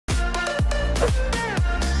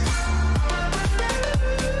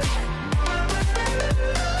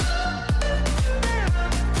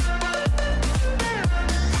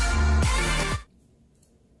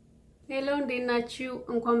እንዴት ናችሁ?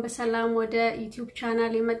 እንኳን በሰላም ወደ ዩቲዩብ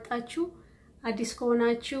ቻናል የመጣችሁ። አዲስ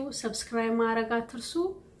ከሆናችሁ ሰብስክራይብ ማድረግ አትርሱ።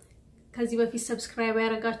 ከዚህ በፊት ሰብስክራይብ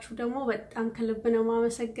ያደረጋችሁ ደግሞ በጣም ከልብ ነው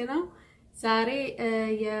ማመሰግነው። ዛሬ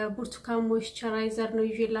የብርቱካን ሞይስቸራይዘር ነው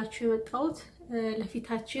ይዤላችሁ የመጣሁት።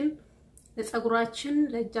 ለፊታችን፣ ለፀጉራችን፣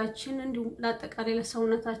 ለእጃችን እንዲሁም ለአጠቃላይ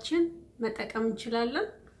ለሰውነታችን መጠቀም እንችላለን።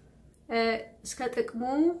 እስከ ጥቅሙ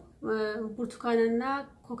ብርቱካንና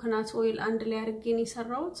ኮኮናት ኦይል አንድ ላይ አድርጌ ነው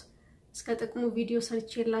የሰራሁት። እስከ ጥቅሙ ቪዲዮ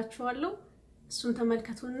ሰርቼላችኋለሁ። እሱን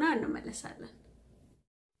ተመልከቱና እንመለሳለን።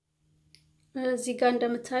 እዚህ ጋር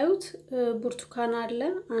እንደምታዩት ብርቱካን አለ።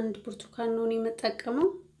 አንድ ብርቱካን ነው የምጠቀመው።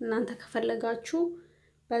 እናንተ ከፈለጋችሁ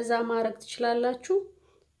በዛ ማድረግ ትችላላችሁ።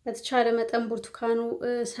 በተቻለ መጠን ብርቱካኑ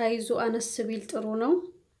ሳይዙ አነስ ቢል ጥሩ ነው።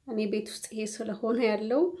 እኔ ቤት ውስጥ ይሄ ስለሆነ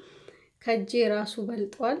ያለው ከጄ ራሱ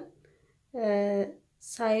በልጧል።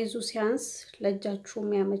 ሳይዙ ሲያንስ ለእጃችሁም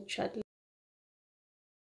ያመቻል።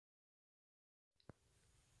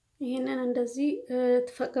 ይሄንን እንደዚህ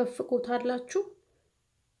ትፈቀፍቁታላችሁ።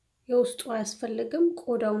 የውስጡ አያስፈልግም፣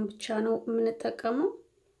 ቆዳውን ብቻ ነው የምንጠቀመው።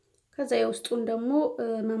 ከዛ የውስጡን ደግሞ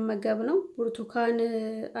መመገብ ነው። ብርቱካን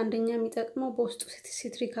አንደኛ የሚጠቅመው በውስጡ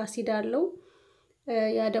ሲትሪክ አሲድ አለው።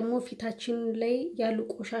 ያ ደግሞ ፊታችን ላይ ያሉ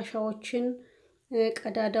ቆሻሻዎችን፣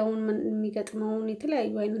 ቀዳዳውን የሚገጥመውን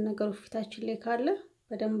የተለያዩ አይነት ነገሮች ፊታችን ላይ ካለ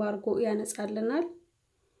በደንብ አርጎ ያነጻልናል።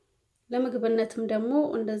 ለምግብነትም ደግሞ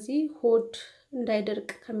እንደዚህ ሆድ እንዳይደርቅ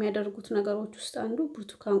ከሚያደርጉት ነገሮች ውስጥ አንዱ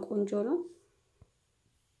ብርቱካን ቆንጆ ነው።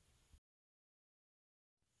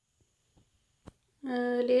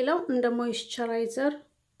 ሌላው እንደ ሞይስቸራይዘር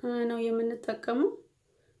ነው የምንጠቀመው።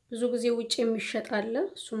 ብዙ ጊዜ ውጪ የሚሸጥ አለ፣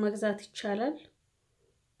 እሱ መግዛት ይቻላል።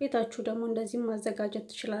 ቤታችሁ ደግሞ እንደዚህ ማዘጋጀት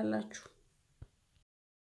ትችላላችሁ።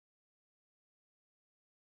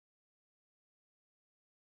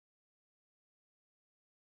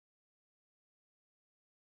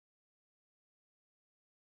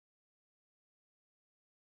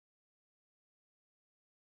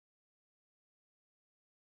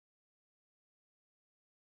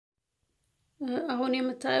 አሁን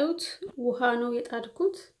የምታዩት ውሃ ነው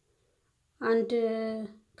የጣድኩት። አንድ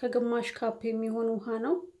ከግማሽ ካፕ የሚሆን ውሃ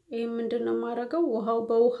ነው። ይሄ ምንድነው ማረገው?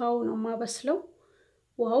 በውሃው ነው ማበስለው።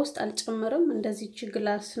 ውሃ ውስጥ አልጨመረም። እንደዚህ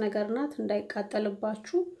ግላስ ነገር ናት፣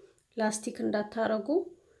 እንዳይቃጠልባችሁ ላስቲክ እንዳታረጉ።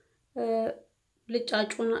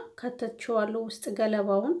 ልጫጩን ከተቸዋለሁ ውስጥ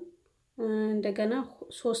ገለባውን። እንደገና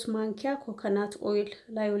 3 ማንኪያ ኮኮናት ኦይል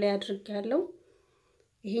ላዩ ላይ አድርጌያለሁ።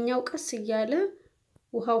 ይሄኛው ቀስ እያለ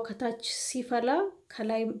ውሃው ከታች ሲፈላ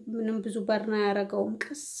ከላይ ምንም ብዙ በርና ያረጋውም፣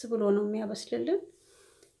 ቀስ ብሎ ነው የሚያበስልልን።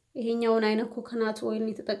 ይሄኛውን አይነት ኮኮናት ኦይል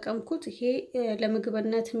የተጠቀምኩት። ይሄ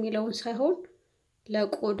ለምግብነት የሚለውን ሳይሆን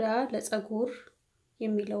ለቆዳ ለፀጉር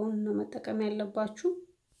የሚለውን ነው መጠቀም ያለባችሁ።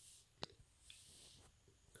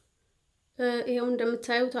 ይሄው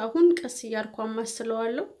እንደምታዩት አሁን ቀስ እያልኩ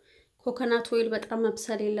አማስለዋለሁ። ኮኮናት ኦይል በጣም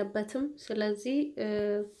መብሰል የለበትም። ስለዚህ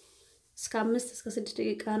እስከ 5 እስከ 6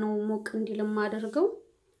 ደቂቃ ነው ሞቅ እንዲልም አድርገው።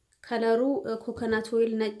 ከለሩ ኮኮናት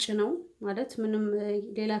ኦይል ነጭ ነው ማለት ምንም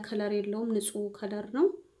ሌላ ከለር የለውም፣ ንጹህ ከለር ነው።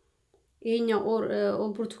 ይሄኛው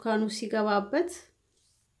ብርቱካኑ ሲገባበት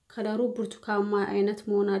ከለሩ ብርቱካማ አይነት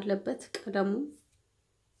መሆን አለበት ቀለሙ።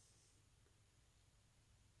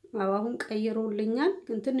 አሁን ቀይሮልኛል፣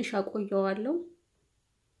 ግን ትንሽ አቆየዋለሁ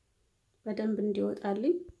በደንብ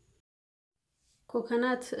እንዲወጣልኝ።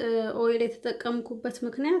 ኮኮናት ኦይል የተጠቀምኩበት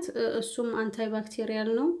ምክንያት እሱም አንታይ ባክቴሪያል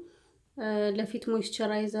ነው። ለፊት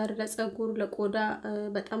ሞይስቸራይዘር፣ ለፀጉር፣ ለቆዳ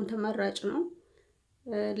በጣም ተመራጭ ነው።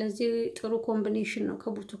 ለዚህ ጥሩ ኮምቢኔሽን ነው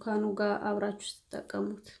ከብርቱካኑ ጋር አብራችሁ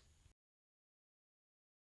ተጠቀሙት።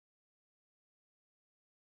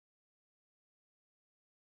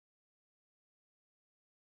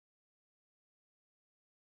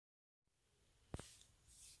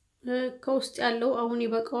 ከውስጥ ያለው አሁን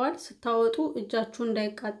ይበቃዋል። ስታወጡ እጃችሁ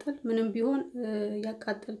እንዳይቃጠል፣ ምንም ቢሆን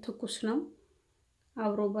ያቃጠል ትኩስ ነው፣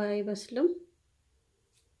 አብሮ ባይበስልም።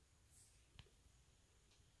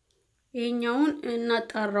 ይሄኛውን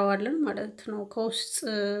እናጣራዋለን ማለት ነው። ከውስጥ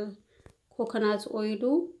ኮኮናት ኦይሉ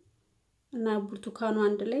እና ብርቱካኑ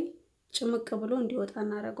አንድ ላይ ጭምቅ ብሎ እንዲወጣ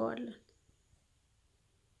እናደርገዋለን።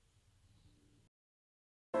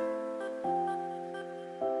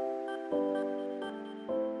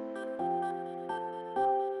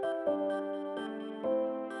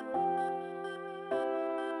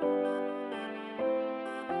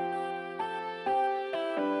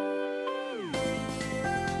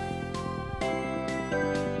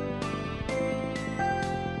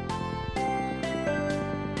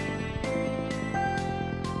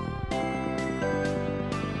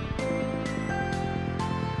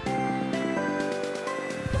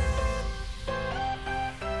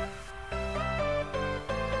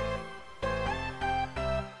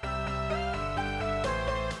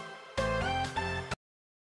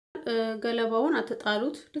 ገለባውን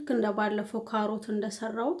አትጣሉት። ልክ እንደባለፈው ካሮት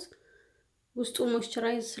እንደሰራውት ውስጡ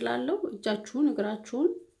ሞይስቸራይዝ ስላለው እጃችሁን እግራችሁን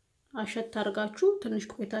አሸት አድርጋችሁ ትንሽ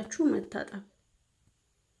ቆይታችሁ መታጠብ።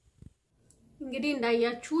 እንግዲህ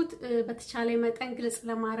እንዳያችሁት በተቻለ መጠን ግልጽ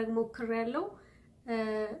ለማድረግ ሞክሬያለሁ።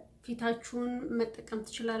 ፊታችሁን መጠቀም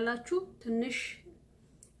ትችላላችሁ። ትንሽ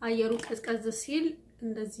አየሩ ቀዝቀዝ ሲል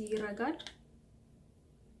እንደዚህ ይረጋል።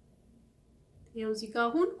 ያው እዚህ ጋር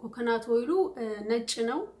አሁን ኮኮናት ኦይሉ ነጭ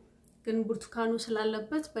ነው ግን ብርቱካኑ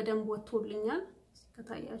ስላለበት በደንብ ወጥቶልኛል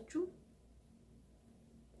ከታያችሁ።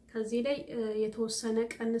 ከዚህ ላይ የተወሰነ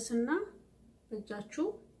ቀንስና በእጃችሁ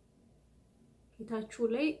ፊታችሁ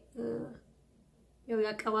ላይ ያው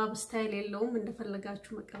ያቀባብ ስታይል የለውም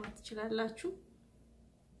እንደፈለጋችሁ መቀባት ትችላላችሁ።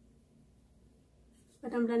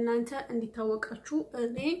 በደንብ ለእናንተ እንዲታወቃችሁ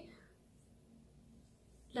እኔ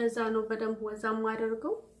ለዛ ነው በደንብ ወዛም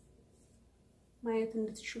አድርገው ማየት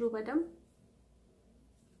እንድትችሉ በደንብ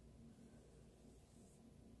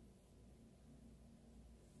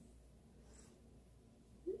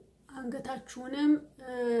አንገታችሁንም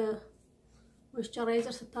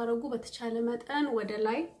ሞይስቸራይዘር ስታረጉ በተቻለ መጠን ወደ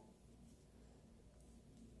ላይ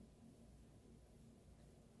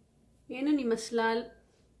ይሄንን ይመስላል።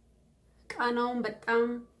 ቃናውን በጣም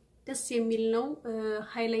ደስ የሚል ነው።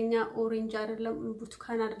 ኃይለኛ ኦሬንጅ አይደለም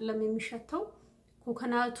ብርቱካን አይደለም የሚሸተው።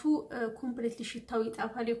 ኮኮናቱ ኮምፕሊትሊ ሽታው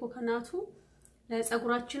ይጣፋል። የኮኮናቱ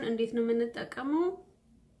ለፀጉራችን እንዴት ነው የምንጠቀመው?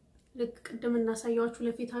 ልክ ቅድም እናሳያችሁ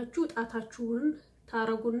ለፊታችሁ ጣታችሁን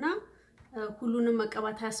ታረጉና ሁሉንም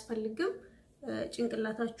መቀባት አያስፈልግም።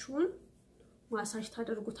 ጭንቅላታችሁን ማሳጅ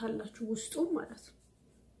ታደርጉታላችሁ ውስጡ ማለት ነው።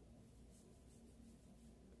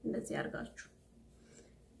 እንደዚህ አርጋችሁ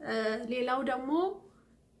ሌላው ደግሞ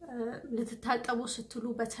ልትታጠቡ ስትሉ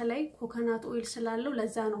በተለይ ኮኮናት ኦይል ስላለው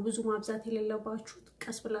ለዛ ነው ብዙ ማብዛት የሌለባችሁ።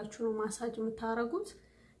 ቀስ ብላችሁ ነው ማሳጅ የምታረጉት።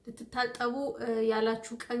 ልትታጠቡ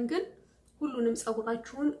ያላችሁ ቀን ግን ሁሉንም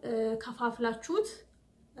ፀጉራችሁን ከፋፍላችሁት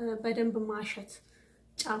በደንብ ማሸት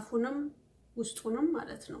ጫፉንም ውስጡንም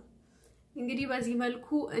ማለት ነው። እንግዲህ በዚህ መልኩ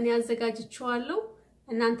እኔ አዘጋጅቼዋለሁ።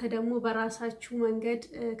 እናንተ ደግሞ በራሳችሁ መንገድ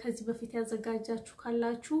ከዚህ በፊት ያዘጋጃችሁ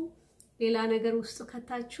ካላችሁ ሌላ ነገር ውስጥ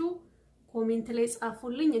ከታችሁ ኮሜንት ላይ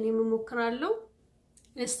ጻፉልኝ እኔም እሞክራለሁ።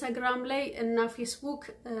 ኢንስታግራም ላይ እና ፌስቡክ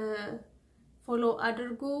ፎሎ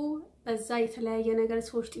አድርጉ። በዛ የተለያየ ነገር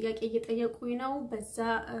ሰዎች ጥያቄ እየጠየቁኝ ነው። በዛ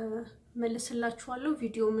መልስላችኋለሁ።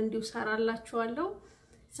 ቪዲዮም እንዲሁ ሰራላችኋለሁ።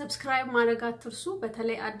 ሰብስክራይብ ማድረግ አትርሱ።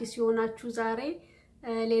 በተለይ አዲስ የሆናችሁ ዛሬ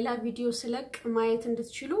ሌላ ቪዲዮ ስለቅ ማየት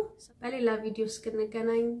እንድትችሉ። በሌላ ቪዲዮ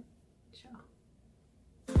እስክንገናኝ ቻው።